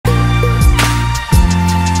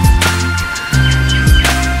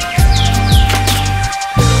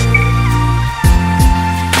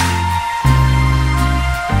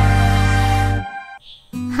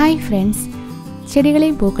Hi friends,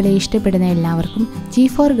 ചെടികളെയും പൂക്കളെയും ഇഷ്ടപ്പെടുന്ന എല്ലാവർക്കും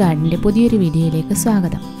G4 ഗാർഡൻ്റെ പുതിയൊരു വീഡിയോയിലേക്ക്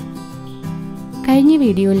സ്വാഗതം. കഴിഞ്ഞ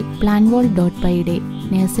വീഡിയോയിൽ പ്ലാന്റ് Vault.Paiയുടെ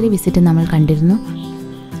നഴ്സറി വിസിറ്റ് നമ്മൾ കണ്ടിരുന്നു.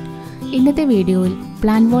 ഇന്നത്തെ വീഡിയോയിൽ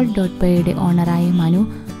പ്ലാന്റ് Vault.Paiയുടെ ഓണറായ മനു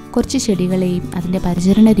കുറച്ച് ചെടികളെയും അതിൻ്റെ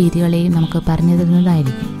പരിചരണ രീതികളെയും നമുക്ക് പറഞ്ഞു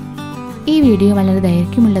തരുന്നതായിരിക്കും. ഈ വീഡിയോ വളരെ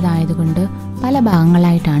ദൈർഘ്യമുള്ളതായതുകൊണ്ട് പല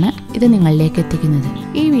ഭാഗങ്ങളായിട്ടാണ് ഇത് നിങ്ങളിലേക്ക് എത്തിക്കുന്നത്.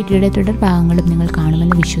 ഈ വീഡിയോയുടെ തുടർ ഭാഗങ്ങളും നിങ്ങൾ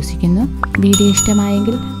കാണുമെന്ന് വിശ്വസിക്കുന്നു. വീഡിയോ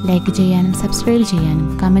ഇഷ്ടമായെങ്കിൽ ലൈക്ക് ചെയ്യാനും സബ്സ്ക്രൈബ് ചെയ്യാനും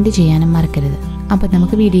കമൻറ്റ് ചെയ്യാനും മറക്കരുത്. അപ്പോൾ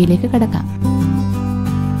നമുക്ക് വീഡിയോയിലേക്ക് കടക്കാം.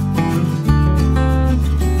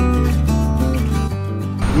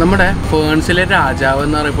 നമ്മുടെ ഫേൺസിലെ രാജാവ്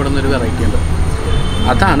എന്നറിയപ്പെടുന്ന ഒരു വെറൈറ്റി ഉണ്ട്.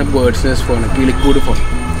 അതാണ് ബേർഡ്സ് നെസ്റ്റ് ഫേൺ, കിളിക്കൂട് ഫേൺ.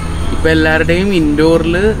 ഇപ്പോൾ എല്ലാവരുടെയും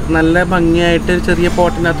ഇൻഡോറിൽ നല്ല ഭംഗിയായിട്ട് ചെറിയ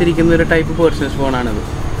പോട്ടിനകത്തിരിക്കുന്ന ഒരു ടൈപ്പ് ബേർഡ്സ് നെസ്റ്റ് ഫേണാണിത്.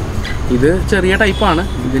 ഇത് ചെറിയ ടൈപ്പാണ്,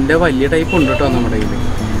 ഇതിൻ്റെ വലിയ ടൈപ്പ് ഉണ്ട് കേട്ടോ നമ്മുടെ കയ്യിൽ.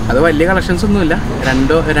 അത് വലിയ കളക്ഷൻസ് ഒന്നുമില്ല,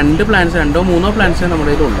 രണ്ടോ മൂന്നോ പ്ലാന്റ്സേ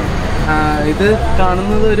നമ്മുടെ കയ്യിലുള്ളൂ. ഇത്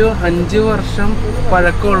കാണുന്നത് ഒരു 5 വർഷം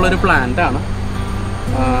പഴക്കമുള്ളൊരു പ്ലാന്റാണ്.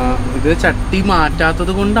 ഇത് ചട്ടി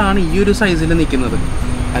മാറ്റാത്തത് കൊണ്ടാണ് ഈ ഒരു സൈസിൽ നിൽക്കുന്നത്.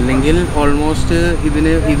 അല്ലെങ്കിൽ ഓൾമോസ്റ്റ്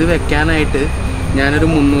ഇത് വെക്കാനായിട്ട് ഞാനൊരു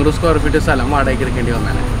 300 സ്ക്വയർ ഫീറ്റ് സ്ഥലം വാടകയ്ക്ക് എടുക്കേണ്ടി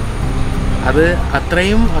വന്നേനെ. അത്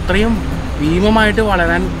അത്രയും ഭീമമായിട്ട്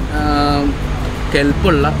വളരാൻ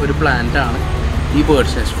കെൽപ്പുള്ള ഒരു പ്ലാന്റാണ് ഈ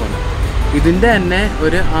ബേർഡ്സ് നെസ്റ്റ് ഫേൺ. ഇതിൻ്റെ തന്നെ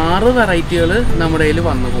ഒരു 6 വെറൈറ്റികൾ നമ്മുടെ കയ്യിൽ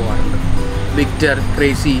വന്നു പോകാറുണ്ട്. വിക്ടർ,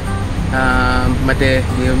 ക്രേസി, മറ്റേ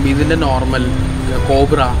ഇതിൻ്റെ നോർമൽ,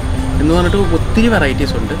 കോബ്ര എന്ന് പറഞ്ഞിട്ട് ഒത്തിരി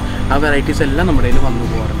വെറൈറ്റീസ് ഉണ്ട്. ആ വെറൈറ്റീസ് എല്ലാം നമ്മുടെ കയ്യിൽ വന്നു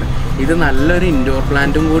പോകാറുണ്ട്. ഇത് നല്ലൊരു ഇൻഡോർ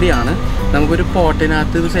പ്ലാന്റും കൂടിയാണ്. നമുക്കൊരു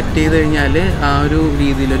പോട്ടിനകത്ത് ഇത് സെറ്റ് ചെയ്ത് കഴിഞ്ഞാൽ ആ ഒരു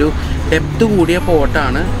രീതിയിലൊരു ഡെപ്ത് കൂടിയ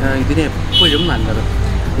പോട്ടാണ് ഇതിന് എപ്പോഴും നല്ലത്.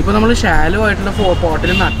 ഇപ്പോൾ നമ്മൾ ഷാലോ ആയിട്ടുള്ള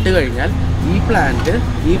പോട്ടിൽ നട്ട് കഴിഞ്ഞാൽ ഈ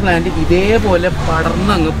പ്ലാന്റ് ഇതേപോലെ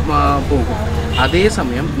പടർന്നങ്ങ് പോകും.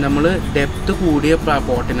 അതേസമയം നമ്മൾ ഡെപ്ത് കൂടിയ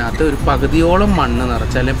പോട്ടിനകത്ത് ഒരു പകുതിയോളം മണ്ണ്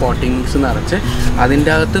നിറച്ച് അല്ലെങ്കിൽ പോട്ടിംഗ് മിക്സ് നിറച്ച്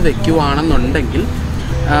അതിൻ്റെ അകത്ത് വെക്കുവാണെന്നുണ്ടെങ്കിൽ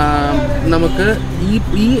നമുക്ക്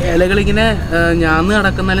ഈ ഇലകളിങ്ങനെ ഞാന്ന്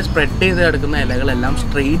കിടക്കുന്ന അല്ലെങ്കിൽ സ്പ്രെഡ് ചെയ്ത് കിടക്കുന്ന ഇലകളെല്ലാം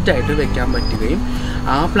സ്ട്രെയിറ്റ് ആയിട്ട് വെക്കാൻ പറ്റുകയും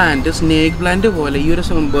ആ പ്ലാന്റ് സ്നേക്ക് പ്ലാന്റ് പോലെ, ഈ ഒരു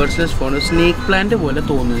birds nest fern snake plant പോലെ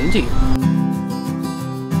തോന്നുകയും ചെയ്യും.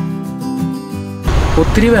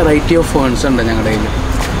 ഒത്തിരി വെറൈറ്റി ഓഫ് ഫേൺസ് ഉണ്ട് ഞങ്ങളുടെ കയ്യിൽ.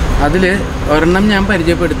 അതിൽ ഒരെണ്ണം ഞാൻ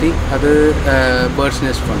പരിചയപ്പെടുത്തി, അത് ബേർഡ്സ്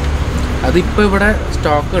നെസ്റ്റ് ഫേൺ. അതിപ്പോൾ ഇവിടെ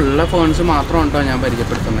സ്റ്റോക്ക് ഉള്ള ഫേൺസ് മാത്രമുണ്ടോ ഞാൻ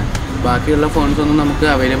പരിചയപ്പെടുത്തുന്നത്. ബാക്കിയുള്ള ഫേൺസ് ഒന്നും നമുക്ക്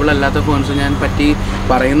അവൈലബിൾ അല്ലാത്ത ഫേൺസ് ഞാൻ പറ്റി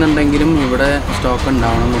പറയുന്നുണ്ടെങ്കിലും ഇവിടെ സ്റ്റോക്ക്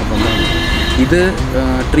ഉണ്ടാവണം നിർബന്ധമാണ്. ഇത്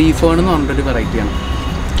ട്രീ ഫേൺ എന്ന് പറഞ്ഞിട്ടൊരു വെറൈറ്റിയാണ്.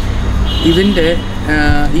 ഇതിൻ്റെ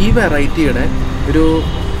ഈ വെറൈറ്റിയുടെ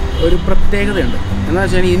ഒരു പ്രത്യേകതയുണ്ട്. എന്താ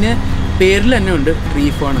വെച്ചാൽ ഇതിന് പേരിൽ തന്നെ ഉണ്ട് ട്രീ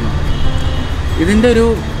ഫേൺ എന്ന്. ഇതിൻ്റെ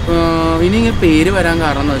ഇനി ഇങ്ങനെ പേര് വരാൻ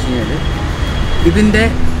കാരണം എന്ന് വെച്ച് കഴിഞ്ഞാൽ ഇതിൻ്റെ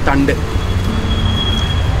തണ്ട്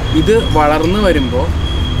ഇത് വളർന്നു വരുമ്പോൾ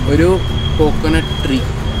ഒരു കോക്കനട്ട്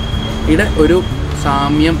ട്രീയുടെ ഒരു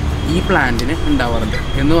സാമ്യം ഈ പ്ലാന്റിന് ഉണ്ടാവാറുണ്ട്.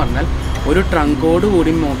 എന്ന് പറഞ്ഞാൽ ഒരു ട്രങ്കോട്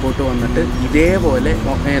കൂടി മുമ്പോട്ട് വന്നിട്ട് ഇതേപോലെ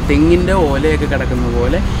തെങ്ങിൻ്റെ ഓലയൊക്കെ കിടക്കുന്ന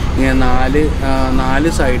പോലെ ഇങ്ങനെ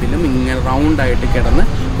നാല് സൈഡിലും ഇങ്ങനെ റൗണ്ടായിട്ട് കിടന്ന്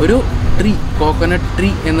ഒരു കോക്കനട്ട്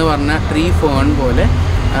ട്രീ എന്ന് പറഞ്ഞ ട്രീ ഫേൺ പോലെ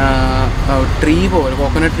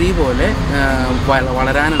കോക്കനട്ട് ട്രീ പോലെ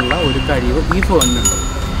വളരാനുള്ള ഒരു കഴിവ് ഈ ഫേണിനുണ്ട്.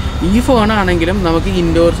 ഈ ഫേണാണെങ്കിലും നമുക്ക്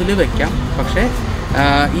ഇൻഡോർസിൽ വെക്കാം. പക്ഷേ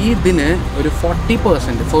ഇതിന് ഒരു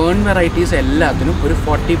 40% ഫേൺ വെറൈറ്റീസ് എല്ലാത്തിനും ഒരു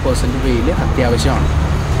 40% വെയിൽ അത്യാവശ്യമാണ്.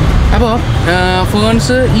 അപ്പോൾ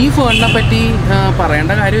ഈ ഫേണിനെ പറ്റി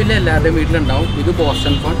പറയേണ്ട കാര്യമില്ല, എല്ലാവരുടെയും വീട്ടിലുണ്ടാവും. ഇത്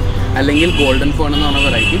ബോസ്റ്റൺ ഫേൺ അല്ലെങ്കിൽ ഗോൾഡൻ ഫേൺ എന്ന് പറഞ്ഞ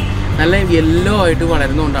വെറൈറ്റി നല്ല യെല്ലോ ആയിട്ട്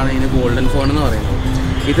വളരുന്നതുകൊണ്ടാണ് ഇതിന് ഗോൾഡൻ ഫേൺ എന്ന് പറയുന്നത്.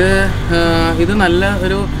 ഇത് നല്ല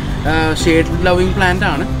ഒരു ഷെയ്ഡ് ലവിങ് പ്ലാന്റ്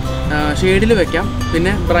ആണ്. ഷെയ്ഡിൽ വെക്കാം.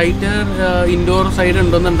 പിന്നെ ബ്രൈറ്റർ ഇൻഡോർ സൈഡ്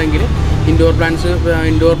ഉണ്ടെന്നുണ്ടെങ്കിൽ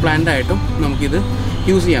ഇൻഡോർ പ്ലാന്റ് ആയിട്ടും നമുക്കിത്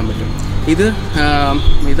യൂസ് ചെയ്യാൻ പറ്റും.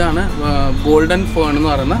 ഇതാണ് ഗോൾഡൻ ഫേൺ എന്ന്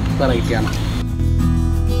പറയുന്ന വെറൈറ്റിയാണ്.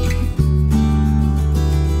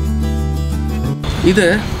 ഇത്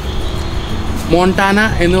മോണ്ടാന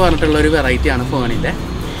എന്ന് പറഞ്ഞിട്ടുള്ളൊരു വെറൈറ്റിയാണ് ഫേണിൻ്റെ.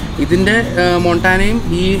 ഇതിൻ്റെ മോണ്ടാനയും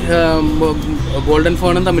ഈ ഗോൾഡൻ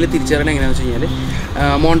ഫേണും തമ്മിൽ തിരിച്ചറിയണം എങ്ങനെയാണെന്ന് വെച്ച്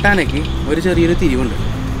കഴിഞ്ഞാൽ മോണ്ടാനയ്ക്ക് ഒരു ചെറിയൊരു തിരിവുണ്ട്.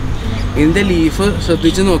 ഇതിൻ്റെ ലീഫ്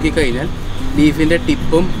ശ്രദ്ധിച്ച് നോക്കിക്കഴിഞ്ഞാൽ ലീഫിൻ്റെ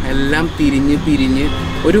ടിപ്പും എല്ലാം പിരിഞ്ഞ്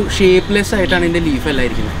ഒരു ഷേപ്പ്ലെസ് ആയിട്ടാണ് ഇതിൻ്റെ ലീഫെല്ലാം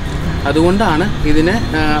ഇരിക്കുന്നത്.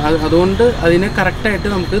 അതുകൊണ്ട് അതിനെ കറക്റ്റായിട്ട്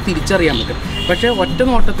നമുക്ക് തിരിച്ചറിയാൻ പറ്റും. പക്ഷേ ഒറ്റ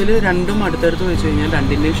നോട്ടത്തിൽ രണ്ടും അടുത്തടുത്ത് വെച്ച് കഴിഞ്ഞാൽ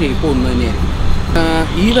രണ്ടിൻ്റെയും ഷേപ്പ് ഒന്ന് തന്നെയായിരിക്കും.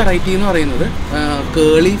 ഈ വെറൈറ്റി എന്ന് പറയുന്നത്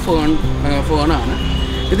കേളി ഫേണാണ്.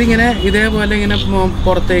 ഇതിങ്ങനെ ഇതേപോലെ ഇങ്ങനെ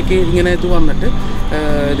പുറത്തേക്ക് ഇങ്ങനെ ഇത് വന്നിട്ട്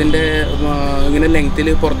ഇതിൻ്റെ ഇങ്ങനെ ലെങ്ത്തിൽ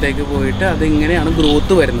പുറത്തേക്ക് പോയിട്ട് അതിങ്ങനെയാണ്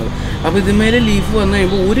ഗ്രോത്ത് വരുന്നത്. അപ്പോൾ ഇതിന്മേൽ ലീഫ് വന്നു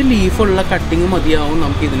കഴിയുമ്പോൾ ഒരു ലീഫുള്ള കട്ടിങ് മതിയാവും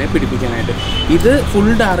നമുക്ക് ഇതിനെ പിടിപ്പിക്കാനായിട്ട്. ഇത് ഫുൾ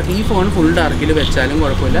ഡാർക്ക്, ഈ ഫോൺ ഫുൾ ഡാർക്കിൽ വെച്ചാലും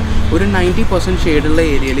കുഴപ്പമില്ല, ഒരു 90% ഷെയ്ഡുള്ള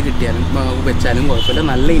ഏരിയയിൽ കിട്ടിയാലും വെച്ചാലും കുഴപ്പമില്ല.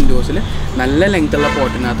 നല്ല ഇൻഡോഴ്സിൽ നല്ല ലെങ്ത്തുള്ള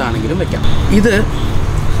പോട്ടിനകത്താണെങ്കിലും വെക്കാം. ഇത്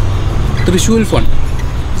തൃശ്ശൂൽ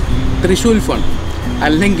ഫൺ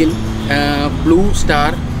അല്ലെങ്കിൽ ബ്ലൂ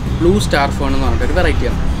സ്റ്റാർ ഫേൺ എന്ന് പറഞ്ഞിട്ടൊരു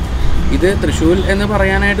വെറൈറ്റിയാണ്. ഇത് തൃശ്ശൂൽ എന്ന്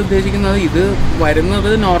പറയാനായിട്ട് ഉദ്ദേശിക്കുന്നത് ഇത് വരുന്നത്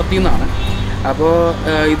നോർത്തിൽ നിന്നാണ്. അപ്പോൾ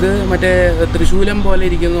ഇത് മറ്റേ തൃശ്ശൂലം പോലെ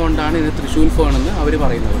ഇരിക്കുന്നതുകൊണ്ടാണ് ഇത് തൃശ്ശൂൽ ഫേൺ എന്ന് അവർ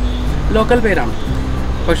പറയുന്നത്. ലോക്കൽ പേരാണ്.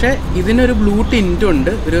 പക്ഷേ ഇതിനൊരു ബ്ലൂ ടിൻ്റ്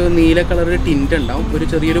ഉണ്ട്, ഒരു നീല കളർ ടിൻ്റ് ഉണ്ടാവും. ഒരു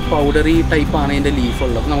ചെറിയൊരു പൗഡറി ടൈപ്പാണ് ഇതിൻ്റെ ലീഫ്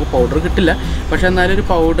ഉള്ളത്. നമുക്ക് പൗഡർ കിട്ടില്ല, പക്ഷേ എന്നാലും ഒരു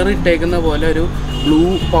പൗഡർ ഇട്ടേക്കുന്ന പോലെ ഒരു ബ്ലൂ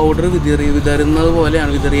പൗഡർ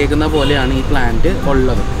വിതറിയേക്കുന്ന പോലെയാണ് ഈ പ്ലാന്റ്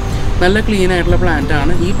ഉള്ളത്. നല്ല ക്ലീൻ ആയിട്ടുള്ള പ്ലാന്റ്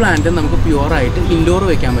ആണ്. ഈ പ്ലാന്റ് നമുക്ക് പ്യുവറായിട്ട് ഇൻഡോർ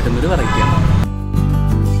വെക്കാൻ പറ്റുന്നൊരു വെറൈറ്റിയാണ്.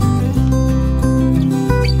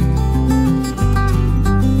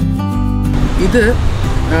 ഇത്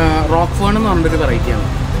റോക്ക് ഫേൺ എന്ന് പറഞ്ഞൊരു വെറൈറ്റിയാണ്.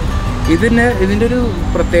 ഇതിൻ്റെ ഒരു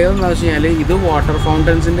പ്രത്യേകത എന്താണെന്ന് വെച്ച് കഴിഞ്ഞാൽ ഇത് വാട്ടർ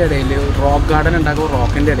ഫൗണ്ടൻസിൻ്റെ ഇടയിൽ, റോക്ക് ഗാർഡൻ ഉണ്ടാക്കുമ്പോൾ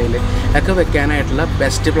റോക്കിൻ്റെ ഇടയിൽ ഒക്കെ വെക്കാനായിട്ടുള്ള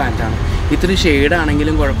ബെസ്റ്റ് പ്ലാന്റാണ്. ഇത്തിരി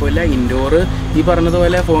ഷെയ്ഡാണെങ്കിലും കുഴപ്പമില്ല. ഇൻഡോർ ഈ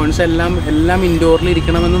പറഞ്ഞതുപോലെ ഫേൺസ് എല്ലാം ഇൻഡോറിൽ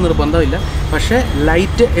ഇരിക്കണമെന്ന് നിർബന്ധമില്ല. പക്ഷേ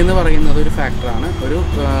ലൈറ്റ് എന്ന് പറയുന്നത് ഒരു ഫാക്ടറാണ്.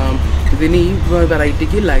 ഇതിന് ഈ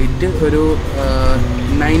വെറൈറ്റിക്ക് ലൈറ്റ് ഒരു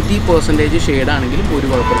 90% ഷെയ്ഡാണെങ്കിലും ഒരു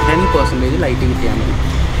കുഴപ്പമില്ല, 10% ലൈറ്റ് കിട്ടിയാൽ മതി.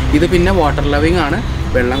 ഇത് പിന്നെ വാട്ടർ ലവിങ് ആണ്.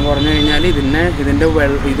 വെള്ളം കുറഞ്ഞു കഴിഞ്ഞാൽ ഇതിൻ്റെ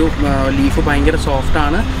ലീഫ് ഭയങ്കര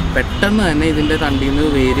സോഫ്റ്റാണ്. പെട്ടെന്ന് തന്നെ ഇതിൻ്റെ തണ്ടിൽ നിന്ന്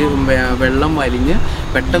വെള്ളം വലിഞ്ഞ്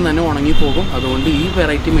പെട്ടെന്ന് തന്നെ ഉണങ്ങിപ്പോകും. അതുകൊണ്ട് ഈ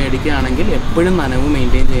വെറൈറ്റി മേടിക്കുകയാണെങ്കിൽ എപ്പോഴും നനവ്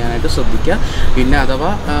മെയിൻറ്റെയിൻ ചെയ്യാനായിട്ട് ശ്രദ്ധിക്കുക. പിന്നെ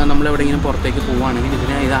അഥവാ നമ്മളെവിടെയെങ്കിലും പുറത്തേക്ക് പോവുകയാണെങ്കിൽ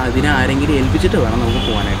ഇതിനെ ആരെങ്കിലും ഏൽപ്പിച്ചിട്ട് വേണം നമുക്ക്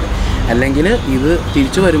പോകാനായിട്ട്. അല്ലെങ്കിൽ ഇത്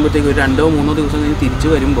തിരിച്ചു വരുമ്പോഴത്തേക്ക് ഒരു 2-3 ദിവസം കഴിഞ്ഞ് തിരിച്ചു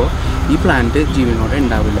വരുമ്പോൾ ഈ പ്ലാന്റ് ജീവനോടെ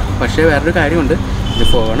ഉണ്ടാവില്ല. പക്ഷേ വേറൊരു കാര്യമുണ്ട്, ഇത്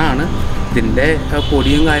ഫേണാണ്. ഇതിൻ്റെ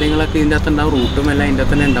പൊടിയും കാര്യങ്ങളൊക്കെ ഇതിൻ്റെ അകത്ത് ഉണ്ടാവും, റൂട്ടും എല്ലാം ഇതിൻ്റെ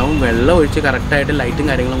അകത്ത് തന്നെ ഉണ്ടാവും. വെള്ളം ഒഴിച്ച് കറക്റ്റായിട്ട് ലൈറ്റും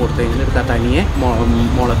കാര്യങ്ങളും കൊടുത്തു കഴിഞ്ഞാൽ എടുക്കാൻ തനിയെ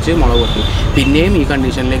മുളച്ച് മുളക് പൊട്ടി. പിന്നെയും ഈ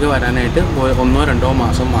കണ്ടീഷനിലേക്ക് വരാനായിട്ട് 1-2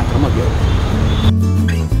 മാസം മാത്രം മതിയാവും.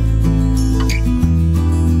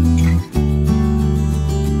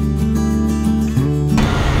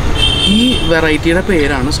 ഈ വെറൈറ്റിയുടെ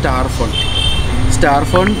പേരാണ് സ്റ്റാർ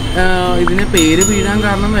ഫേൺ. ഇതിന് പേര് വീഴാൻ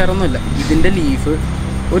കാരണം വേറെ ഒന്നുമില്ല. ഇതിൻ്റെ ലീഫ്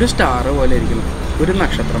ഒരു സ്റ്റാർ പോലെ ഇരിക്കുന്നു, ഒരു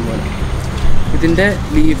നക്ഷത്രം പോലെ. ഇതിൻ്റെ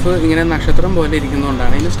ലീഫ് ഇങ്ങനെ നക്ഷത്രം പോലെ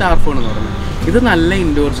ഇരിക്കുന്നതുകൊണ്ടാണ് ഇതിന് സ്റ്റാർ ഫേൺ എന്ന് പറയുന്നത്. ഇത് നല്ല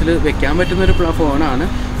ഇൻഡോർസിൽ വെക്കാൻ പറ്റുന്നൊരു ഫോണാണ്.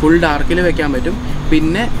 ഫുൾ ഡാർക്കിൽ വെക്കാൻ പറ്റും.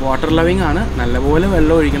 പിന്നെ വാട്ടർ ലവിങ് ആണ്. നല്ലപോലെ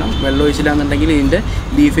വെള്ളം ഒഴിക്കണം. വെള്ളം ഒഴിച്ചില്ല എന്നുണ്ടെങ്കിൽ ഇതിൻ്റെ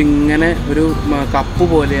ലീഫ് ഇങ്ങനെ ഒരു കപ്പ്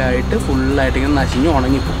പോലെയായിട്ട് ഫുള്ളായിട്ട് ഇങ്ങനെ നശിഞ്ഞ്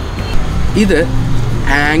ഉണങ്ങിപ്പോകും. ഇത്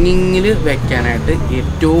ഹാങ്ങിങ്ങിൽ വെക്കാനായിട്ട്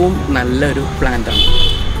ഏറ്റവും നല്ലൊരു പ്ലാന്റാണ്.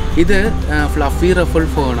 ഇത് ഫ്ലഫി റഫിൾ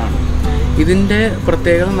ഫേണാണ്. ഇതിൻ്റെ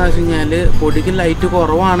പ്രത്യേകത എന്താ വെച്ച് കഴിഞ്ഞാൽ പൊടിക്ക് ലൈറ്റ്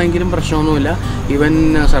കുറവാണെങ്കിലും പ്രശ്നമൊന്നുമില്ല, ഇവൻ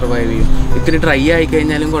സർവൈവ് ചെയ്യും. ഇത്തിരി ഡ്രൈ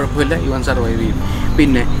ആയിക്കഴിഞ്ഞാലും കുഴപ്പമില്ല, ഇവൻ സർവൈവ് ചെയ്യും.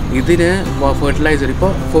 പിന്നെ ഇതിന് ഫെർട്ടിലൈസർ,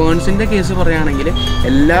 ഇപ്പോൾ ഫേൺസിൻ്റെ കേസ് പറയുകയാണെങ്കിൽ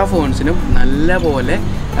എല്ലാ ഫേൺസിനും നല്ല പോലെ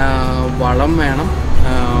വളം വേണം,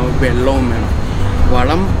 വെള്ളവും വേണം.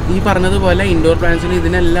 വളം ഈ പറഞ്ഞതുപോലെ ഇൻഡോർ പ്ലാന്റ്സിന്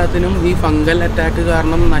ഇതിനെല്ലാത്തിനും ഈ ഫംഗൽ അറ്റാക്ക്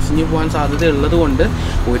കാരണം നശിഞ്ഞു പോകാൻ സാധ്യതയുള്ളത് കൊണ്ട്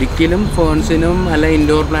ഒരിക്കലും ഫേൺസിനും അല്ല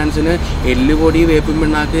ഇൻഡോർ പ്ലാന്റ്സിന് എല്ലുപൊടി, വേപ്പിൻ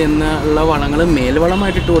പിണ്ണാക്ക് എന്നുള്ള വളങ്ങൾ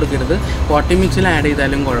മേൽവളമായിട്ട് ഇട്ട് കൊടുക്കരുത്. പോട്ടി മിക്സിൽ ആഡ്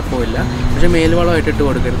ചെയ്താലും കുഴപ്പമില്ല, പക്ഷേ മേൽവളമായിട്ട് ഇട്ട്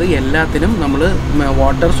കൊടുക്കരുത്. എല്ലാത്തിനും നമ്മൾ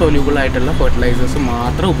വാട്ടർ സോല്യൂബിൾ ആയിട്ടുള്ള ഫെർട്ടിലൈസേഴ്സ്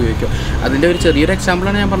മാത്രം ഉപയോഗിക്കും. അതിൻ്റെ ഒരു ചെറിയൊരു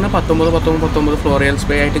എക്സാമ്പിളാണ് ഞാൻ പറഞ്ഞത്. 19 ഫ്ലോറിയൽ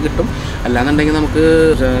സ്പ്രേ ആയിട്ട് കിട്ടും. അല്ലാന്നുണ്ടെങ്കിൽ നമുക്ക്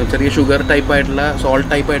ചെറിയ ഷുഗർ ടൈപ്പായിട്ടുള്ള സോൾട്ട്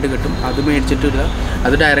ടൈപ്പായിട്ട് കിട്ടും. അത് മേടിച്ചിട്ടില്ല.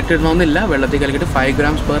 അത് ഡയറക്റ്റ് ഇടണമെന്നില്ല. വെള്ളത്തിൽ കലക്കിയിട്ട് 5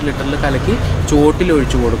 grams per ലിറ്ററിൽ കലക്കി ചോട്ടിൽ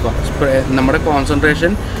ഒഴിച്ചു കൊടുക്കുക. സ്പ്രേ നമ്മുടെ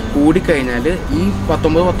കോൺസെൻട്രേഷൻ കൂടിക്കഴിഞ്ഞാൽ ഈ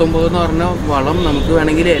 19 എന്ന് പറഞ്ഞ വളം നമുക്ക്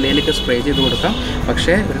വേണമെങ്കിൽ ഇലയിലൊക്കെ സ്പ്രേ ചെയ്ത് കൊടുക്കാം.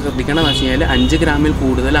 പക്ഷേ ഒരു ശ്രദ്ധിക്കേണ്ടതെന്ന് വെച്ച് കഴിഞ്ഞാൽ 5 ഗ്രാമിൽ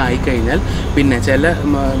കൂടുതലായിക്കഴിഞ്ഞാൽ പിന്നെ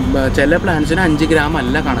ചില പ്ലാന്റ്സിന് 5 gram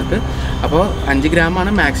അല്ല കണക്ക്. അപ്പോൾ 5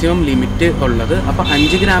 ഗ്രാമാണ് മാക്സിമം ലിമിറ്റ് ഉള്ളത്. അപ്പോൾ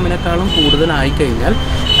 5 ഗ്രാമിനേക്കാളും കൂടുതലായിക്കഴിഞ്ഞാൽ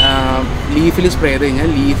ലീഫിൽ സ്പ്രേ ചെയ്ത് കഴിഞ്ഞാൽ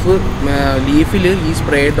ലീഫിൽ ഈ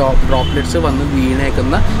സ്പ്രേ ഡ്രോപ്ലെറ്റ്സ് വന്ന്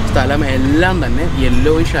വീണേക്കുന്ന സ്ഥലം എല്ലാം തന്നെ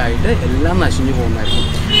യെല്ലോയിഷ് ആയിട്ട് എല്ലാം നശിഞ്ഞു പോകുന്നതായിരിക്കും.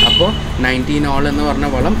 അപ്പോൾ 19 all എന്ന് പറഞ്ഞ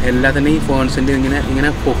വളം എല്ലാത്തിനും ഈ ഫേൺസിൻ്റെ ഇങ്ങനെ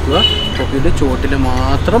പൊക്കിയിട്ട് ചോട്ടിൽ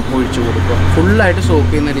മാത്രം ഒഴിച്ചു കൊടുക്കുക. ഫുള്ളായിട്ട് സോക്ക്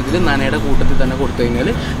ചെയ്യുന്ന രീതിയിൽ നനയുടെ കൂട്ടത്തിൽ തന്നെ കൊടുത്തു കഴിഞ്ഞാൽ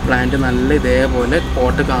പ്ലാന്റ് നല്ല ഇതേപോലെ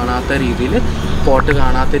പോട്ട് കാണാത്ത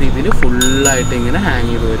രീതിയിൽ ഫുള്ളായിട്ട് ഇങ്ങനെ ഹാങ്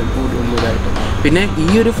ചെയ്ത് വരും കൂടുതലായിട്ട്. പിന്നെ ഈ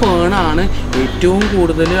ഒരു ഫേണാണ് ഏറ്റവും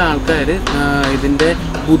കൂടുതൽ ആൾക്കാർ ഇതിൻ്റെ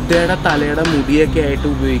ബുദ്ധയുടെ തലയുടെ മുടിയൊക്കെ ആയിട്ട്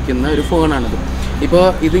ഉപയോഗിക്കുന്ന ഒരു ഫേണാണിത്. ഇപ്പോൾ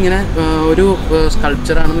ഇതിങ്ങനെ ഒരു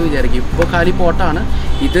സ്കൾപ്ചറാണെന്ന് വിചാരിക്കും. ഇപ്പോൾ കാലി പോട്ടാണ്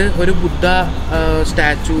ഇത്, ഒരു ബുദ്ധ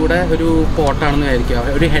സ്റ്റാച്ചുയുടെ ഒരു പോട്ടാണെന്ന് വിചാരിക്കുക.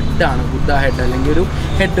 ഒരു ഹെഡാണ്, ബുദ്ധ ഹെഡ് അല്ലെങ്കിൽ ഒരു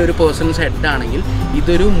ഹെഡ്, ഒരു പേഴ്സൺസ് ഹെഡാണെങ്കിൽ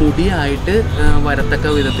ഇതൊരു മുടിയായിട്ട്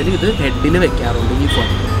വരത്തക്ക വിധത്തിൽ ഇത് ഹെഡിൽ വെക്കാറുണ്ട് ഈ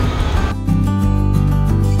ഫോൺ.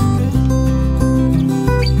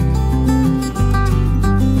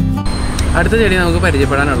 അടുത്ത ചെടി നമുക്ക്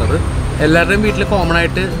പരിചയപ്പെടാനുള്ളത് എല്ലാവരുടെയും വീട്ടിൽ കോമൺ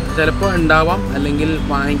ആയിട്ട് ചിലപ്പോൾ ഉണ്ടാവാം, അല്ലെങ്കിൽ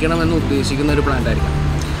വാങ്ങിക്കണമെന്ന് ഉദ്ദേശിക്കുന്ന ഒരു പ്ലാന്റ് ആയിരിക്കാം,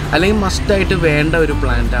 അല്ലെങ്കിൽ മസ്റ്റായിട്ട് വേണ്ട ഒരു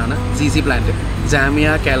പ്ലാന്റാണ് ZZ പ്ലാന്റ്.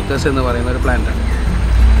 സാമിയോ കാൽക്കസ് എന്ന് പറയുന്ന ഒരു പ്ലാന്റാണ്.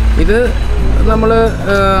 ഇത്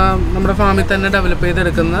നമ്മുടെ ഫാമിൽ തന്നെ ഡെവലപ്പ്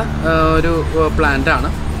ചെയ്തെടുക്കുന്ന ഒരു പ്ലാന്റാണ്.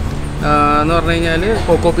 എന്ന് പറഞ്ഞു കഴിഞ്ഞാൽ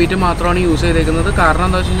കോക്കോപീറ്റ് മാത്രമാണ് യൂസ് ചെയ്തേക്കുന്നത്. കാരണം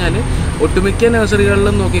എന്താ വെച്ച് കഴിഞ്ഞാൽ ഒട്ടുമിക്ക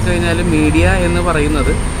നഴ്സറികളിലും നോക്കിക്കഴിഞ്ഞാൽ മീഡിയ എന്ന്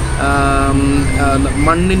പറയുന്നത്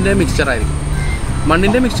മണ്ണിൻ്റെ മിക്സ്ചറായിരിക്കും.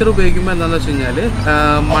 മണ്ണിൻ്റെ മിക്സ്ചർ ഉപയോഗിക്കുമ്പോൾ എന്താണെന്ന് വെച്ച് കഴിഞ്ഞാൽ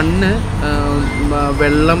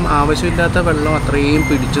വെള്ളം, ആവശ്യമില്ലാത്ത വെള്ളം അത്രയും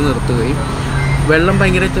പിടിച്ചു നിർത്തുകയും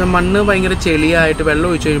മണ്ണ് ഭയങ്കര ചെളിയായിട്ട് വെള്ളം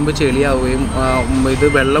ഒഴിച്ച് കഴിയുമ്പോൾ ചെളിയാവുകയും ഇത്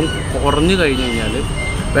വെള്ളം കുറഞ്ഞു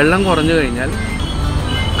കഴിഞ്ഞാൽ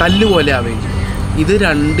കല്ല് പോലെ ആവുകയും ചെയ്യും.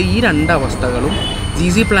 ഈ രണ്ട് അവസ്ഥകളും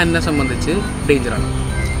ZZ പ്ലാന്റിനെ സംബന്ധിച്ച് ഡേഞ്ചറാണ്.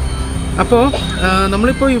 അപ്പോൾ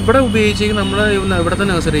നമ്മളിപ്പോൾ ഇവിടെ ഉപയോഗിച്ചിരിക്കുന്ന ഇവിടുത്തെ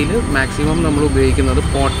നഴ്സറിയിൽ മാക്സിമം നമ്മൾ ഉപയോഗിക്കുന്നത്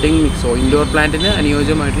പോട്ടിംഗ് മിക്സോ, ഇൻഡോർ പ്ലാന്റിന്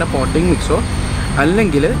അനുയോജ്യമായിട്ടുള്ള പോട്ടിംഗ് മിക്സോ,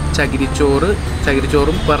 അല്ലെങ്കിൽ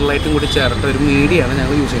ചകിരിച്ചോറും പെർലൈറ്റും കൂടി ചേർത്ത ഒരു മീഡിയയാണ്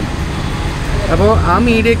ഞങ്ങൾ യൂസ് ചെയ്യുന്നത്. അപ്പോൾ ആ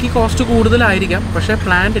മീഡിയയ്ക്ക് കോസ്റ്റ് കൂടുതലായിരിക്കാം, പക്ഷേ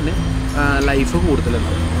പ്ലാന്റിന് ലൈഫ്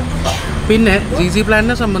കൂടുതലുണ്ടാവും. പിന്നെ ZZ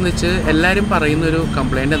പ്ലാന്റിനെ സംബന്ധിച്ച് എല്ലാവരും പറയുന്നൊരു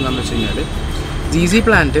കംപ്ലയിൻറ്റ് എന്താണെന്ന് വെച്ച് കഴിഞ്ഞാൽ ZZ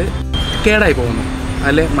പ്ലാന്റ് കേടായി പോകുന്നു,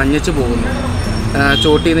 അല്ലെ മഞ്ഞച്ച് പോകുന്നു,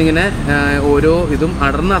 ചോട്ടിൽ നിന്നിങ്ങനെ ഓരോ ഇതും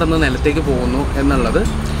അടർന്നടന്ന് നിലത്തേക്ക് പോകുന്നു എന്നുള്ളത്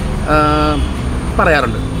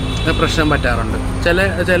പറയാറുണ്ട്, പ്രശ്നം പറ്റാറുണ്ട്.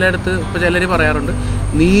 ചിലയിടത്ത് ഇപ്പോൾ ചിലർ പറയാറുണ്ട്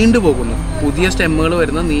നീണ്ടു പോകുന്നു, പുതിയ സ്റ്റെമ്മുകൾ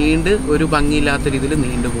വരുന്ന ഒരു ഭംഗിയില്ലാത്ത രീതിയിൽ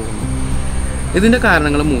നീണ്ടു പോകുന്നു. ഇതിൻ്റെ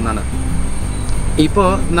കാരണങ്ങൾ 3ആണ്.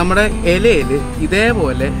 ഇപ്പോൾ നമ്മുടെ ഇലയിൽ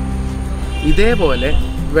ഇതേപോലെ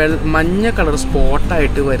മഞ്ഞ കളർ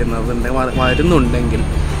സ്പോട്ടായിട്ട് വരുന്നുണ്ടെങ്കിൽ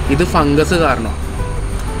ഇത് ഫംഗസ് കാരണമാണ്.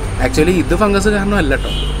 ആക്ച്വലി ഇത് ഫംഗസ് കാരണമല്ല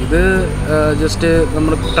കേട്ടോ, ഇത് ജസ്റ്റ്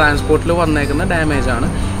നമ്മൾ ട്രാൻസ്പോർട്ടിൽ വന്നേക്കുന്ന ഡാമേജാണ്.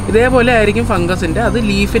 ഇതേപോലെ ആയിരിക്കും ഫംഗസിൻ്റെ, അത്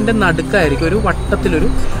ലീഫിൻ്റെ നടുക്കായിരിക്കും ഒരു വട്ടത്തിലൊരു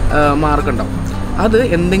മാർക്ക് ഉണ്ടാവും. അത്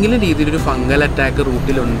എന്തെങ്കിലും രീതിയിലൊരു ഫംഗൽ അറ്റാക്ക്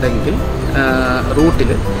റൂട്ടിൽ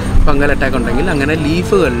ഫംഗൽ അറ്റാക്ക് ഉണ്ടെങ്കിൽ അങ്ങനെ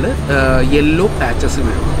ലീഫുകളിൽ യെല്ലോ പാച്ചസ്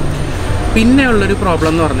വീഴും. പിന്നെയുള്ളൊരു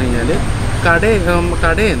പ്രോബ്ലം എന്ന് പറഞ്ഞു കഴിഞ്ഞാൽ കടയിൽ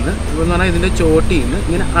നിന്ന് എന്ന് പറഞ്ഞാൽ ഇതിൻ്റെ ചോട്ടിൽ നിന്ന്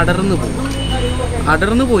ഇങ്ങനെ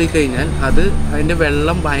അടർന്നു പോയി കഴിഞ്ഞാൽ അതിൻ്റെ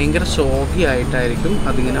വെള്ളം ഭയങ്കര ഷോക്കി ആയിട്ടായിരിക്കും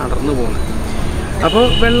അതിങ്ങനെ അടർന്നു പോകുന്നത്. അപ്പോൾ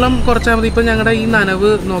വെള്ളം കുറച്ചാൽ മതി. ഇപ്പോൾ ഞങ്ങളുടെ ഈ നനവ്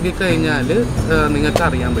നോക്കിക്കഴിഞ്ഞാൽ നിങ്ങൾക്ക്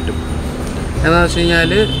അറിയാൻ പറ്റും. എന്താണെന്ന് വെച്ച്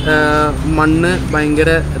കഴിഞ്ഞാൽ മണ്ണ്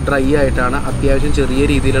ഭയങ്കര ഡ്രൈ ആയിട്ടാണ്, അത്യാവശ്യം ചെറിയ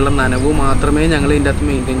രീതിയിലുള്ള നനവ് മാത്രമേ ഞങ്ങൾ ഇതിൻ്റെ അകത്ത്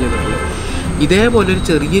മെയിൻറ്റെയിൻ ചെയ്തിട്ടുള്ളൂ. ഇതേപോലൊരു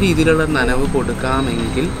ചെറിയ രീതിയിലുള്ള നനവ്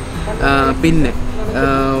കൊടുക്കാമെങ്കിൽ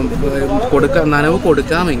നനവ്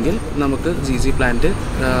കൊടുക്കാമെങ്കിൽ നമുക്ക് ZZ പ്ലാന്റ്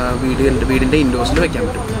വീടിൻ്റെ ഇൻഡോഴ്സിൽ വെക്കാൻ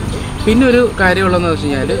പറ്റും. പിന്നെ ഒരു കാര്യമുള്ളതെന്ന് വെച്ച്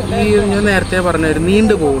കഴിഞ്ഞാൽ ഞാൻ നേരത്തെ പറഞ്ഞ ഒരു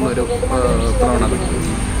നീണ്ടു പോകുന്നൊരു പ്രവണത.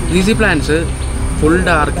 ZZ പ്ലാന്റ്സ് ഫുൾ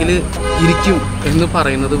ഡാർക്കിൽ ഇരിക്കും എന്ന്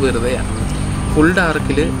പറയുന്നത് വെറുതെയാണ്. ഫുൾ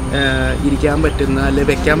ഡാർക്കിൽ ഇരിക്കാൻ പറ്റുന്ന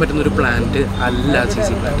അല്ലെങ്കിൽ വെക്കാൻ പറ്റുന്ന ഒരു പ്ലാന്റ് അല്ല ZZ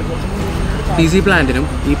പ്ലാന്റ്. ZZ പ്ലാന്റിനും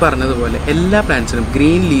ഈ പറഞ്ഞതുപോലെ എല്ലാ പ്ലാന്റ്സിനും,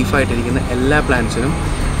 ഗ്രീൻ ലീഫായിട്ടിരിക്കുന്ന എല്ലാ പ്ലാന്റ്സിനും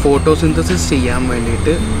ഫോട്ടോസിന്തസിസ് ചെയ്യാൻ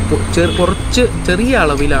വേണ്ടിയിട്ട് കുറച്ച് ചെറിയ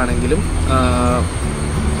അളവിലാണെങ്കിലും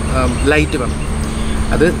ലൈറ്റ് വേണം.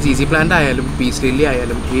 അത് ZZ പ്ലാന്റ് ആയാലും പീസ് ലില്ലി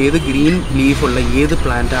ആയാലും ഏത് ഗ്രീൻ ലീഫുള്ള ഏത്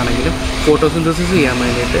പ്ലാന്റ് ആണെങ്കിലും ഫോട്ടോസിന്തസിസ് ചെയ്യാൻ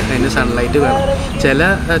വേണ്ടിയിട്ട് അതിന് സൺലൈറ്റ് വേണം.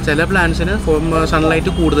 ചില പ്ലാന്റ്സിന്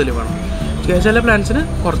സൺലൈറ്റ് കൂടുതൽ വേണം, ചില പ്ലാന്റ്സിന്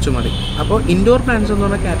കുറച്ച് മതി. അപ്പോൾ ഇൻഡോർ പ്ലാന്റ്സ് എന്ന്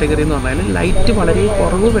പറഞ്ഞ കാറ്റഗറി എന്ന് പറഞ്ഞാൽ ലൈറ്റ് വളരെ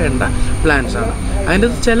കുറവ് വേണ്ട പ്ലാന്റ്സ് ആണ്. അതിൻ്റെ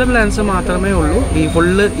ചില പ്ലാന്റ്സ് മാത്രമേ ഉള്ളൂ ഈ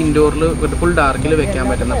ഫുൾ ഡാർക്കിൽ വെക്കാൻ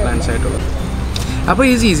പറ്റുന്ന പ്ലാന്റ്സ് ആയിട്ടുള്ളത്. അപ്പോൾ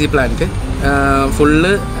ഈ ZZ പ്ലാന്റ്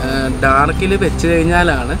ഫുള്ള് ഡാർക്കിൽ വെച്ച്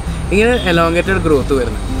കഴിഞ്ഞാലാണ് ഇങ്ങനെ എലോങ്ങേറ്റഡ് ഗ്രോത്ത്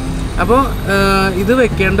വരുന്നത്. അപ്പോൾ ഇത്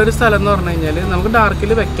വെക്കേണ്ട ഒരു സ്ഥലം എന്ന് പറഞ്ഞു കഴിഞ്ഞാൽ നമുക്ക്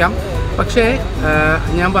ഡാർക്കിൽ വെക്കാം, പക്ഷേ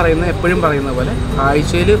ഞാൻ എപ്പോഴും പറയുന്ന പോലെ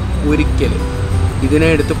ആഴ്ചയിൽ ഒരിക്കൽ ഇതിനെ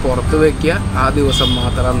എടുത്ത് പുറത്ത് വയ്ക്കുക, ആ ദിവസം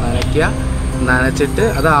മാത്രം നനച്ചിട്ട്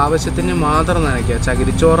അത് ആവശ്യത്തിന് മാത്രം നനയ്ക്കുക.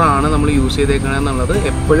 ചകിരിച്ചോറാണ് നമ്മൾ യൂസ് ചെയ്തേക്കണമെന്നുള്ളത്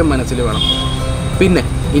എപ്പോഴും മനസ്സിൽ വേണം. പിന്നെ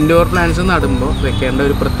ഇൻഡോർ പ്ലാന്റ്സ് നടുമ്പോൾ വെക്കേണ്ട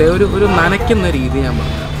ഒരു പ്രത്യേക ഒരു നനയ്ക്കുന്ന രീതി ഞാൻ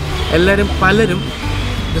പറഞ്ഞു. പലരും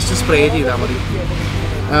ജസ്റ്റ് സ്പ്രേ ചെയ്താൽ മതി.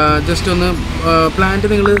 ജസ്റ്റ് ഒന്ന് പ്ലാന്റ്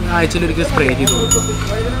നിങ്ങൾ ആഴ്ചയിലൊരിക്കൽ സ്പ്രേ ചെയ്ത് കൊടുക്കും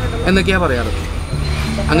എന്നൊക്കെയാണ് പറയാറ്.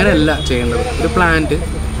 അങ്ങനെയല്ല ചെയ്യേണ്ടത്. ഒരു പ്ലാന്റ്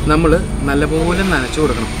നമ്മൾ നല്ലപോലെ നനച്ചു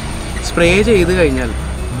കൊടുക്കണം. സ്പ്രേ ചെയ്ത് കഴിഞ്ഞാൽ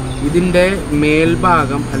ഇതിൻ്റെ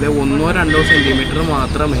മേൽഭാഗം അല്ലെ 1-2 സെൻറ്റിമീറ്റർ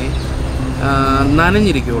മാത്രമേ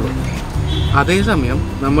നനഞ്ഞിരിക്കുകയുള്ളൂ. അതേസമയം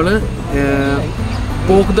നമ്മൾ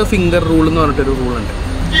പോക്ക് ദ ഫിംഗർ റൂൾ എന്ന് പറഞ്ഞിട്ടൊരു റൂളുണ്ട്.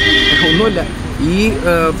 ഒന്നുമില്ല, ഈ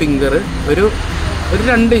ഫിംഗർ ഒരു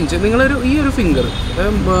 2 ഇഞ്ച് നിങ്ങളൊരു ഈ ഒരു ഫിംഗർ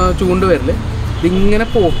ചൂണ്ടുവിരൽ ഇതിങ്ങനെ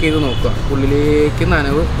പോക്ക് ചെയ്ത് നോക്കുക. ഉള്ളിലേക്ക്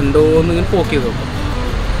നനവ് ഉണ്ടോ എന്നിങ്ങനെ പോക്ക് ചെയ്ത് നോക്കുക.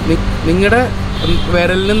 നിങ്ങളുടെ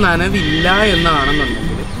വിരലിന് നനവില്ല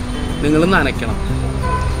എന്നാണെന്നുണ്ടെങ്കിൽ നിങ്ങൾ നനയ്ക്കണം.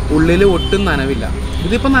 ഉള്ളിൽ ഒട്ടും നനവില്ല.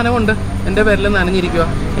 ഇതിപ്പോൾ നനവുണ്ട്, എൻ്റെ വിരൽ നനഞ്ഞിരിക്കുക,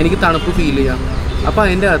 എനിക്ക് തണുപ്പ് ഫീൽ ചെയ്യാം, അപ്പോൾ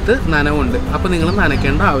അതിൻ്റെ അകത്ത് നനവുണ്ട്. അപ്പോൾ നിങ്ങൾ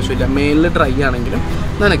നനയ്ക്കേണ്ട ആവശ്യമില്ല. മേലിൽ ഡ്രൈ ആണെങ്കിലും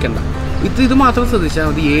നനയ്ക്കേണ്ട. ഇത് മാത്രം ശ്രദ്ധിച്ചാൽ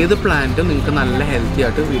മതി. ഏത് പ്ലാന്റും നിങ്ങൾക്ക് നല്ല ഹെൽത്തി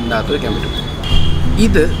ആയിട്ട് വീടിനകത്ത് വയ്ക്കാൻ പറ്റും.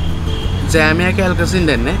 ഇത് ജാമിയ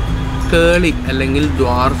കാൽക്കസിൻ്റെ തന്നെ കേളി അല്ലെങ്കിൽ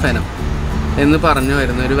ഡ്വാർഫെനം എന്ന് പറഞ്ഞു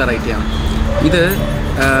വരുന്ന ഒരു വെറൈറ്റിയാണ്. ഇത്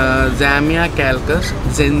ജാമിയ കാൽക്കസ്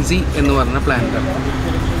ജെൻസി എന്ന് പറഞ്ഞ പ്ലാന്റാണ്.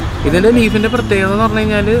 ഇതിൻ്റെ ലീഫിൻ്റെ പ്രത്യേകത എന്ന് പറഞ്ഞു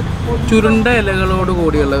കഴിഞ്ഞാൽ ചുരുണ്ട ഇലകളോട്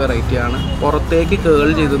കൂടിയുള്ള വെറൈറ്റിയാണ്. പുറത്തേക്ക് കേൾ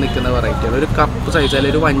ചെയ്ത് നിൽക്കുന്ന വെറൈറ്റിയാണ്. ഒരു കപ്പ് സൈസ്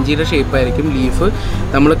അല്ലെങ്കിൽ ഒരു വഞ്ചിയുടെ ഷേപ്പായിരിക്കും ലീഫ്.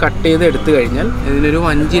 നമ്മൾ കട്ട് ചെയ്ത് എടുത്തു കഴിഞ്ഞാൽ ഇതിനൊരു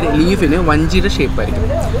ലീഫിന് വഞ്ചിയുടെ ഷേപ്പായിരിക്കും.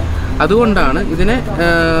 അതുകൊണ്ടാണ് ഇതിനെ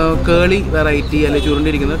കേളി വെറൈറ്റി അല്ലെങ്കിൽ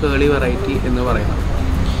ചുരുണ്ടിരിക്കുന്ന കേളി വെറൈറ്റി എന്ന് പറയുന്നത്.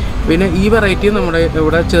 പിന്നെ ഈ വെറൈറ്റി നമ്മുടെ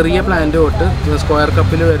ഇവിടെ ചെറിയ പ്ലാന്റ് തൊട്ട് സ്ക്വയർ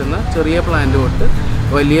കപ്പിൽ വരുന്ന ചെറിയ പ്ലാന്റ് തൊട്ട്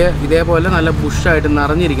വലിയ ഇതേപോലെ നല്ല ബുഷായിട്ട്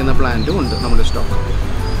നിറഞ്ഞിരിക്കുന്ന പ്ലാന്റും ഉണ്ട് നമ്മുടെ സ്റ്റോക്ക്.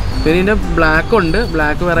 പിന്നെ ഇതിൻ്റെ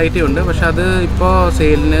ബ്ലാക്ക് വെറൈറ്റി ഉണ്ട്. പക്ഷെ അത് ഇപ്പോൾ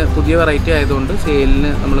സെയിലിന് പുതിയ വെറൈറ്റി ആയതുകൊണ്ട്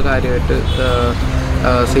സെയിലിന് നമ്മൾ കാര്യമായിട്ട്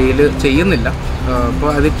സെയിൽ ചെയ്യുന്നില്ല. അപ്പോൾ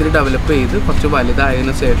അത് ഇത്തിരി ഡെവലപ്പ് ചെയ്ത് കുറച്ച്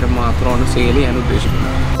വലുതായതിനു ശേഷം മാത്രമാണ് സെയിൽ ചെയ്യാൻ ഉദ്ദേശിക്കുന്നത്.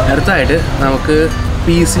 അടുത്തായിട്ട് നമുക്ക്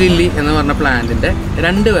പീസ് ലില്ലി എന്ന് പറഞ്ഞ പ്ലാന്റിൻ്റെ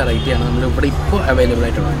 2 വെറൈറ്റിയാണ് നമ്മളിവിടെ ഇപ്പോൾ അവൈലബിൾ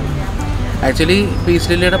ആയിട്ടുള്ളത്. ആക്ച്വലി പീസ്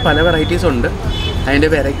ലില്ലിയുടെ പല വെറൈറ്റീസ് ഉണ്ട്. അതിൻ്റെ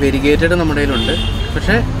വെരിഗേറ്റഡ് നമ്മുടെ കയ്യിലുണ്ട്.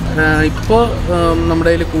 പക്ഷേ ഇപ്പോൾ നമ്മുടെ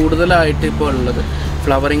കയ്യിൽ കൂടുതലായിട്ട് ഇപ്പോൾ ഉള്ളത്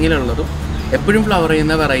ഫ്ലവറിങ്ങിലുള്ളതും എപ്പോഴും ഫ്ലവർ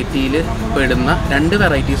ചെയ്യുന്ന വെറൈറ്റിയിൽ പെടുന്ന 2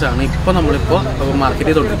 വെറൈറ്റീസാണ് ഇപ്പോൾ നമ്മളിപ്പോൾ മാർക്കറ്റ്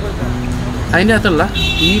ചെയ്തുകൊണ്ടിരിക്കുന്നത്. അതിൻ്റെ അകത്തുള്ള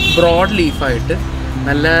ഈ ബ്രോഡ് ലീഫായിട്ട്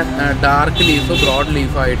നല്ല ഡാർക്ക് ലീഫ് ബ്രോഡ്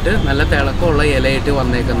ലീഫായിട്ട് നല്ല തിളക്കമുള്ള ഇലയായിട്ട്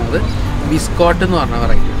വന്നേക്കുന്നത് വിസ്കോട്ട് എന്ന് പറഞ്ഞ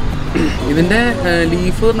വെറൈറ്റി. ഇതിൻ്റെ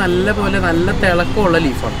ലീഫ് നല്ല തിളക്കമുള്ള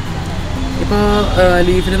ലീഫാണ്. ഇപ്പോൾ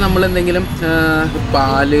ലീഫിന് നമ്മൾ എന്തെങ്കിലും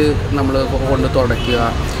പാല് നമ്മൾ കൊണ്ട് തുടയ്ക്കുക,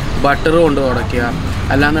 ബട്ടർ കൊണ്ട് തുടയ്ക്കുക,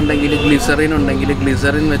 അല്ലാന്നുണ്ടെങ്കിൽ ഗ്ലിസറിൻ ഉണ്ടെങ്കിൽ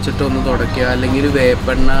ഗ്ലിസറിൻ വെച്ചിട്ട് ഒന്ന് തുടയ്ക്കുക, അല്ലെങ്കിൽ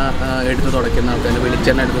വേപ്പെണ്ണ എടുത്ത് തുടയ്ക്കുന്ന ആൾക്കാർ,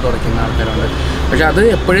 വെളിച്ചെണ്ണ എടുത്ത് തുടയ്ക്കുന്ന ആൾക്കാരുണ്ട്. പക്ഷെ അത്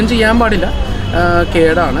എപ്പോഴും ചെയ്യാൻ പാടില്ല,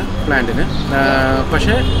 കേടാണ് പ്ലാന്റിന്.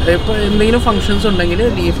 പക്ഷേ ഇപ്പോൾ എന്തെങ്കിലും ഫങ്ഷൻസ് ഉണ്ടെങ്കിൽ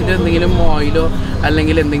ലീഫിൽ എന്തെങ്കിലും ഓയിലോ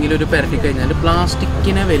അല്ലെങ്കിൽ എന്തെങ്കിലും ഒരു പുരട്ടി കഴിഞ്ഞാൽ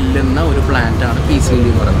പ്ലാസ്റ്റിക്കിനെ വെല്ലുന്ന ഒരു പ്ലാന്റാണ് പീസ്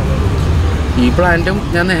ലില്ലി എന്ന് പറയുന്നത്. ഈ പ്ലാന്റും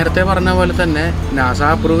ഞാൻ നേരത്തെ പറഞ്ഞ പോലെ തന്നെ നാസ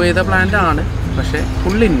അപ്രൂവ് ചെയ്ത പ്ലാന്റ് ആണ്. പക്ഷേ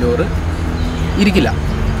ഫുൾ ഇൻഡോർ ഇരിക്കില്ല,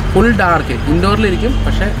 ഫുൾ ഡാർക്കിൽ ഇൻഡോറിലിരിക്കും.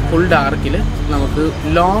 പക്ഷേ ഫുൾ ഡാർക്കിൽ നമുക്ക്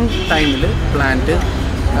ലോങ് ടൈമിൽ പ്ലാന്റ്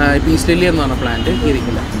പീസ് ലില്ലി എന്ന് പറഞ്ഞ പ്ലാന്റ്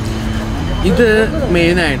ഇരിക്കില്ല. ഇത്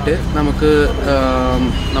മെയിനായിട്ട് നമുക്ക്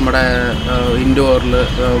നമ്മുടെ ഇൻഡോറിൽ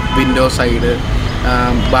വിൻഡോ സൈഡ്,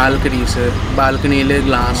 ബാൽക്കണിയിൽ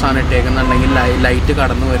ഗ്ലാസ്സാണ് ഇട്ടേക്കുന്നുണ്ടെങ്കിൽ ലൈറ്റ്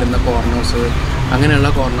കടന്നു വരുന്ന കോർണേഴ്സ്, അങ്ങനെയുള്ള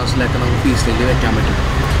കോർണേഴ്സിലൊക്കെ നമുക്ക് പീസ് ലില്ലി വെക്കാൻ പറ്റും.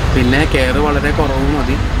 പിന്നെ കെയർ വളരെ കുറവ്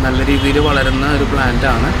മതി. നല്ല രീതിയിൽ വളരുന്ന ഒരു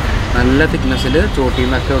പ്ലാന്റാണ്. നല്ല തിക്നെസ്സിൽ ചോട്ടിൽ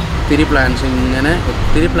നിന്നൊക്കെ ഒത്തിരി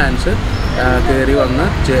പ്ലാന്റ്സ് കയറി വന്ന്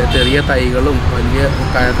ചെറിയ തൈകളും വലിയ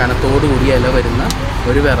കനത്തോടു കൂടിയ ഇല വരുന്ന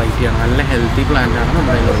ഒരു വെറൈറ്റിയാണ്. നല്ല ഹെൽത്തി പ്ലാന്റാണ്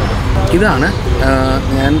നമ്മുടെ കയ്യിലുള്ളത്. ഇതാണ്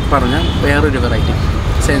ഞാൻ പറഞ്ഞ വേറൊരു വെറൈറ്റി,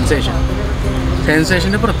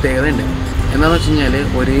 സെൻസേഷൻ്റെ പ്രത്യേകത ഉണ്ട്. എന്താണെന്ന് വെച്ച് കഴിഞ്ഞാൽ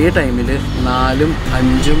ഒരേ ടൈമിൽ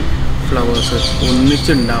 4-5 ഫ്ലവേഴ്സ്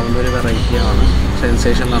ഒന്നിച്ചുണ്ടാവുന്ന ഒരു വെറൈറ്റിയാണ്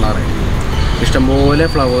സെൻസേഷൻ എന്ന് പറയുന്നത്. ഇഷ്ടംപോലെ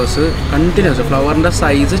ഫ്ലവേഴ്സ് കണ്ടിന്യൂസ്, ഫ്ലവറിൻ്റെ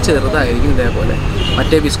സൈസ് ചെറുതായിരിക്കും. ഇതേപോലെ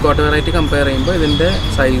മറ്റേ വിസ്കോട്ട് വെറൈറ്റി കമ്പയർ ചെയ്യുമ്പോൾ ഇതിൻ്റെ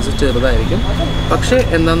സൈസ് ചെറുതായിരിക്കും. പക്ഷേ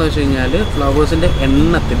എന്താണെന്ന് വെച്ച് കഴിഞ്ഞാൽ ഫ്ലവേഴ്സിൻ്റെ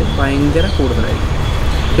എണ്ണത്തിൽ ഭയങ്കര കൂടുതലായിരിക്കും.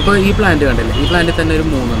 ഇപ്പോൾ ഈ പ്ലാന്റ് കണ്ടില്ലേ, ഈ പ്ലാന്റിൽ തന്നെ ഒരു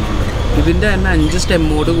 3 എണ്ണം ഉണ്ട്. ഇതിൻ്റെ തന്നെ 5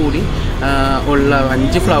 സ്റ്റെമ്മോട് കൂടി ഉള്ള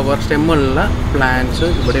 5 ഫ്ലവർ സ്റ്റെമ്മുള്ള പ്ലാന്റ്സ്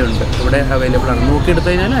ഇവിടെയുണ്ട്, ഇവിടെ അവൈലബിൾ ആണ്. നോക്കിയെടുത്ത്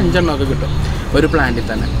കഴിഞ്ഞാൽ 5 എണ്ണമൊക്കെ കിട്ടും ഒരു പ്ലാന്റിൽ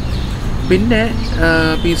തന്നെ. പിന്നെ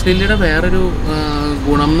പീസ് ലില്ലിയുടെ വേറൊരു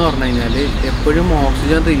ഗുണം എന്ന് പറഞ്ഞു കഴിഞ്ഞാൽ എപ്പോഴും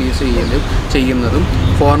ഓക്സിജൻ റിലീസ് ചെയ്യുന്നതും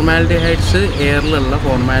ഫോർമാൽഡിഹൈഡ്സ്, എയറിലുള്ള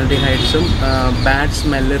ഫോർമാൽഡിഹൈഡ്സും ബാഡ്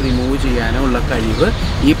സ്മെല്ല് റിമൂവ് ചെയ്യാനും ഉള്ള കഴിവ്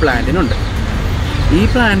ഈ പ്ലാന്റിനുണ്ട്. ഈ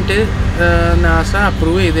plant NASA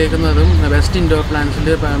approve ചെയ്തേക്കുന്നതും best indoor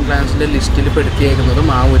പ്ലാന്റ്സിൻ്റെ ലിസ്റ്റിൽ പെടുത്തിയേക്കുന്നതും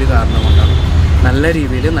ആ ഒരു കാരണം കൊണ്ടാണ്. നല്ല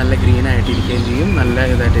രീതിയിൽ നല്ല ഗ്രീനായിട്ടിരിക്കുകയും ചെയ്യും, നല്ല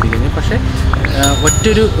ഇതായിട്ടിരിക്കുകയും ചെയ്യും. പക്ഷേ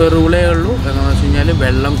ഒറ്റൊരു റൂളേ ഉള്ളൂ, എന്താണെന്ന് വെച്ച് കഴിഞ്ഞാൽ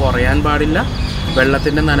വെള്ളം കുറയാൻ പാടില്ല.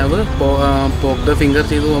 വെള്ളത്തിൻ്റെ നനവ് പോക്ക് ദ ഫിംഗർ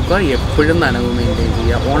ചെയ്ത് നോക്കുക, എപ്പോഴും നനവ് മെയിൻറ്റെയിൻ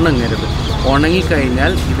ചെയ്യുക. ഉണങ്ങരുത്.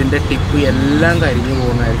 ഉണങ്ങിക്കഴിഞ്ഞാൽ ഇതിൻ്റെ ടിപ്പ് എല്ലാം കരിഞ്ഞു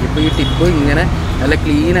പോകുന്നതായിരിക്കും. ഇപ്പോൾ ഈ ടിപ്പ് ഇങ്ങനെ നല്ല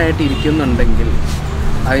ക്ലീനായിട്ട് ഇരിക്കുന്നുണ്ടെങ്കിൽ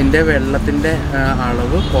അതിൻ്റെ വെള്ളത്തിൻ്റെ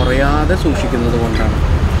അളവ് കുറയാതെ സൂക്ഷിക്കുന്നത് കൊണ്ടാണ്.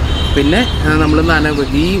 പിന്നെ നമ്മൾ നനവ്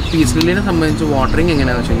ഈ പീസ് ലില്ലിനെ സംബന്ധിച്ച് വാട്ടറിങ്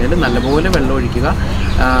എങ്ങനെയാണെന്ന് വെച്ച് കഴിഞ്ഞാൽ നല്ലപോലെ വെള്ളം ഒഴിക്കുക.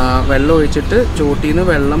 വെള്ളം ഒഴിച്ചിട്ട് ചോട്ടിൽ നിന്ന്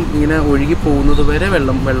വെള്ളം ഇങ്ങനെ ഒഴുകി പോകുന്നത് വരെ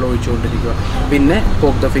വെള്ളം ഒഴിച്ചുകൊണ്ടിരിക്കുക. പിന്നെ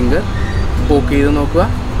പോക്ക് ദ ഫിംഗർ, പോക്ക് ചെയ്ത് നോക്കുക,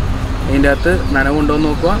 അതിൻ്റെ അകത്ത് നനവുണ്ടോ എന്ന്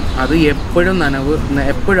നോക്കുക. അത് എപ്പോഴും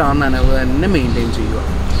ആ നനവ് തന്നെ മെയിൻറ്റെയിൻ ചെയ്യുക.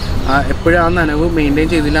 എപ്പോഴും ആ നനവ് മെയിൻറ്റെയിൻ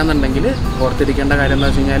ചെയ്തില്ല എന്നുണ്ടെങ്കിൽ ഓർത്തിരിക്കേണ്ട കാര്യം എന്താ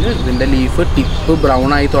വെച്ച് കഴിഞ്ഞാൽ ഇതിൻ്റെ ലീഫ് ടിപ്പ് ബ്രൗൺ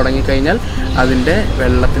ആയി തുടങ്ങിക്കഴിഞ്ഞാൽ അതിൻ്റെ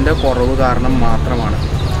വെള്ളത്തിൻ്റെ കുറവ് കാരണം മാത്രമാണ്.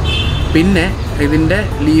 പിന്നെ ഇതിൻ്റെ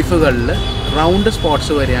ലീഫുകളിൽ റൗണ്ട്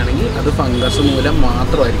സ്പോട്ട്സ് വരികയാണെങ്കിൽ അത് ഫംഗസ് മൂലം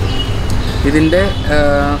മാത്രമായിരിക്കും. ഇതിൻ്റെ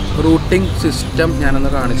റൂട്ടിംഗ് സിസ്റ്റം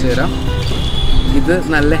ഞാനൊന്ന് കാണിച്ചു തരാം. ഇത്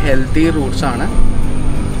നല്ല ഹെൽത്തി റൂട്ട്സാണ്.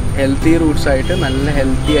 ഹെൽത്തി റൂട്ട്സായിട്ട് നല്ല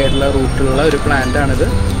ഹെൽത്തി ആയിട്ടുള്ള റൂട്ടുള്ള ഒരു പ്ലാന്റാണിത്.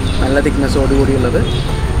 നല്ല തിക്നെസ്സോട് കൂടിയുള്ളത്.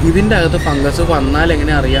 ഇതിൻ്റെ അകത്ത് ഫംഗസ് വന്നാൽ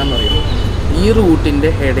എങ്ങനെ അറിയാമെന്നറിയുമോ? ഈ റൂട്ടിൻ്റെ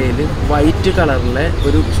ഇടയിൽ വൈറ്റ് കളറിലെ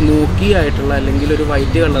ഒരു സ്മോക്കി ആയിട്ടുള്ള അല്ലെങ്കിൽ ഒരു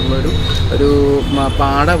വൈറ്റ് കളറിലുള്ള ഒരു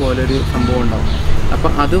പാട പോലൊരു സംഭവം ഉണ്ടാവും.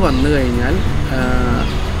 അപ്പോൾ അത് വന്നു കഴിഞ്ഞാൽ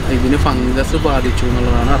ഇതിന് ഫംഗസ് ബാധിച്ചു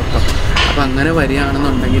എന്നുള്ളതാണ് അർത്ഥം. അപ്പോൾ അങ്ങനെ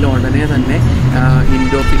വരികയാണെന്നുണ്ടെങ്കിൽ ഉടനെ തന്നെ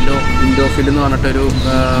ഇൻഡോഫിൽ എന്ന് പറഞ്ഞിട്ടൊരു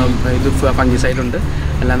ഇത് ഫംഗിസൈഡ് ഉണ്ട്,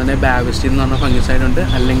 അല്ലാന്നുണ്ടെങ്കിൽ ബാവിസ്റ്റിൻ എന്ന് പറഞ്ഞ ഫംഗിസൈഡ് ഉണ്ട്,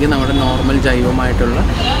 അല്ലെങ്കിൽ നമ്മുടെ നോർമൽ ജൈവമായിട്ടുള്ള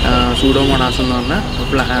സൂഡോമോണാസ് എന്ന് പറഞ്ഞ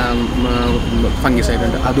ഫംഗിസൈഡ്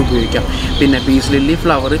ഉണ്ട്, അത് ഉപയോഗിക്കാം. പിന്നെ പീസ് ലില്ലി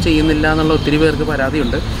ഫ്ലവർ ചെയ്യുന്നില്ല എന്നുള്ള ഒത്തിരി പേർക്ക്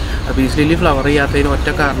പരാതിയുണ്ട്. പീസ് ലില്ലി ഫ്ലവർ ചെയ്യാത്തതിന് ഒറ്റ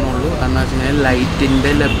കാരണമുള്ളൂ, എന്ന് വെച്ച് കഴിഞ്ഞാൽ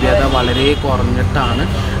ലൈറ്റിൻ്റെ ലഭ്യത വളരെ കുറഞ്ഞിട്ടാണ്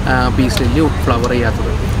പീസ് ലില്ലി ഫ്ലവർ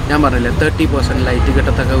ചെയ്യാത്തത്. ഞാൻ പറഞ്ഞില്ലേ 30% ലൈറ്റ്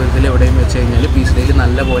കിട്ടത്തക്ക വിധത്തിൽ എവിടെയും വെച്ച് കഴിഞ്ഞാൽ പീസ് ലില്ലി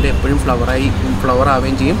നല്ലപോലെ എപ്പോഴും ഫ്ലവർ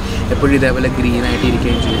ആവുകയും ചെയ്യും, എപ്പോഴും ഇതേപോലെ ഗ്രീനായിട്ട്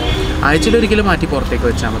ഇരിക്കുകയും ചെയ്യും. ആഴ്ചയിലൊരിക്കലും മാറ്റി പുറത്തേക്ക്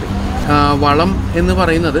വെച്ചാൽ മതി. വളം എന്ന്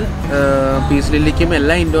പറയുന്നത് പീസ് ലില്ലിക്കും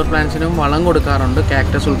എല്ലാ ഇൻഡോർ പ്ലാന്റ്സിനും വളം കൊടുക്കാറുണ്ട്.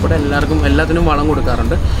 കാക്ടസ് ഉൾപ്പെടെ എല്ലാത്തിനും വളം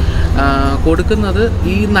കൊടുക്കാറുണ്ട്. കൊടുക്കുന്നത്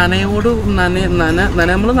ഈ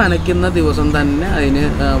നമ്മൾ നനയ്ക്കുന്ന ദിവസം തന്നെ അതിന്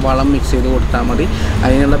വളം മിക്സ് ചെയ്ത് കൊടുത്താൽ മതി.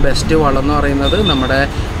 അതിനുള്ള ബെസ്റ്റ് വളം എന്ന് പറയുന്നത് നമ്മുടെ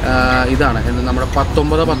ഇതാണ്, നമ്മുടെ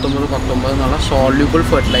 19 എന്നുള്ള സോള്യൂബിൾ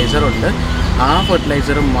ഫെർട്ടിലൈസർ ഉണ്ട്. ആ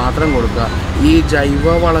ഫെർട്ടിലൈസർ മാത്രം കൊടുക്കുക. ഈ ജൈവ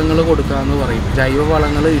വളങ്ങൾ കൊടുക്കുക എന്ന് പറയും. ജൈവ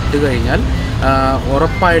വളങ്ങൾ ഇട്ട് കഴിഞ്ഞാൽ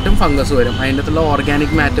ഉറപ്പായിട്ടും ഫംഗസ് വരും. അതിൻ്റെ അകത്തുള്ള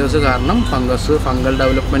ഓർഗാനിക് മാറ്റേഴ്സ് കാരണം ഫംഗൽ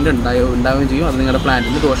ഡെവലപ്മെൻറ്റ് ഉണ്ടാവുകയും ചെയ്യും. അത് നിങ്ങളുടെ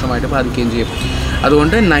പ്ലാന്റിന് ദോഷമായിട്ട് ബാധിക്കുകയും ചെയ്യും.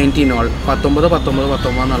 അതുകൊണ്ട് 19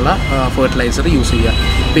 എന്നുള്ള ഫെർട്ടിലൈസർ യൂസ് ചെയ്യുക.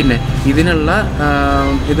 പിന്നെ ഇതിനുള്ള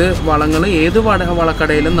വളങ്ങൾ ഏത്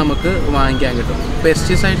വളക്കടയിലും നമുക്ക് വാങ്ങിക്കാൻ കിട്ടും.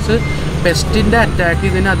 പെസ്റ്റിൻ്റെ അറ്റാക്ക്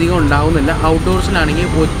ഇതിന് അധികം ഉണ്ടാവുന്നില്ല. ഔട്ട്ഡോർസിലാണെങ്കിൽ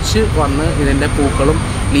ഒച്ച് വന്ന് ഇതിൻ്റെ പൂക്കളും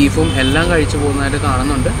ലീഫും എല്ലാം കഴിച്ചു പോകുന്നതായിട്ട്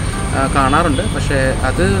കാണാറുണ്ട്. പക്ഷേ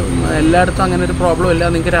അത് എല്ലായിടത്തും അങ്ങനെ ഒരു പ്രോബ്ലം ഇല്ല.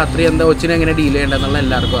 നിങ്ങൾക്ക് രാത്രി ഒച്ചിനെ എങ്ങനെ ഡീൽ ചെയ്യേണ്ടതെന്നുള്ള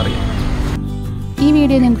എല്ലാവർക്കും അറിയാം. ഈ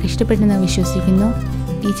വീഡിയോ നിങ്ങൾക്ക് ഇഷ്ടപ്പെട്ടെന്ന് വിശ്വസിക്കുന്നു.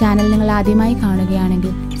 ഈ ചാനൽ നിങ്ങൾ ആദ്യമായി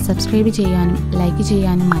കാണുകയാണെങ്കിൽ സബ്സ്ക്രൈബ് ചെയ്യാനും ലൈക്ക്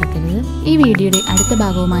ചെയ്യാനും മറക്കരുത്. ഈ വീഡിയോയുടെ അടുത്ത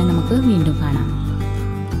ഭാഗവുമായി നമുക്ക് വീണ്ടും കാണാം.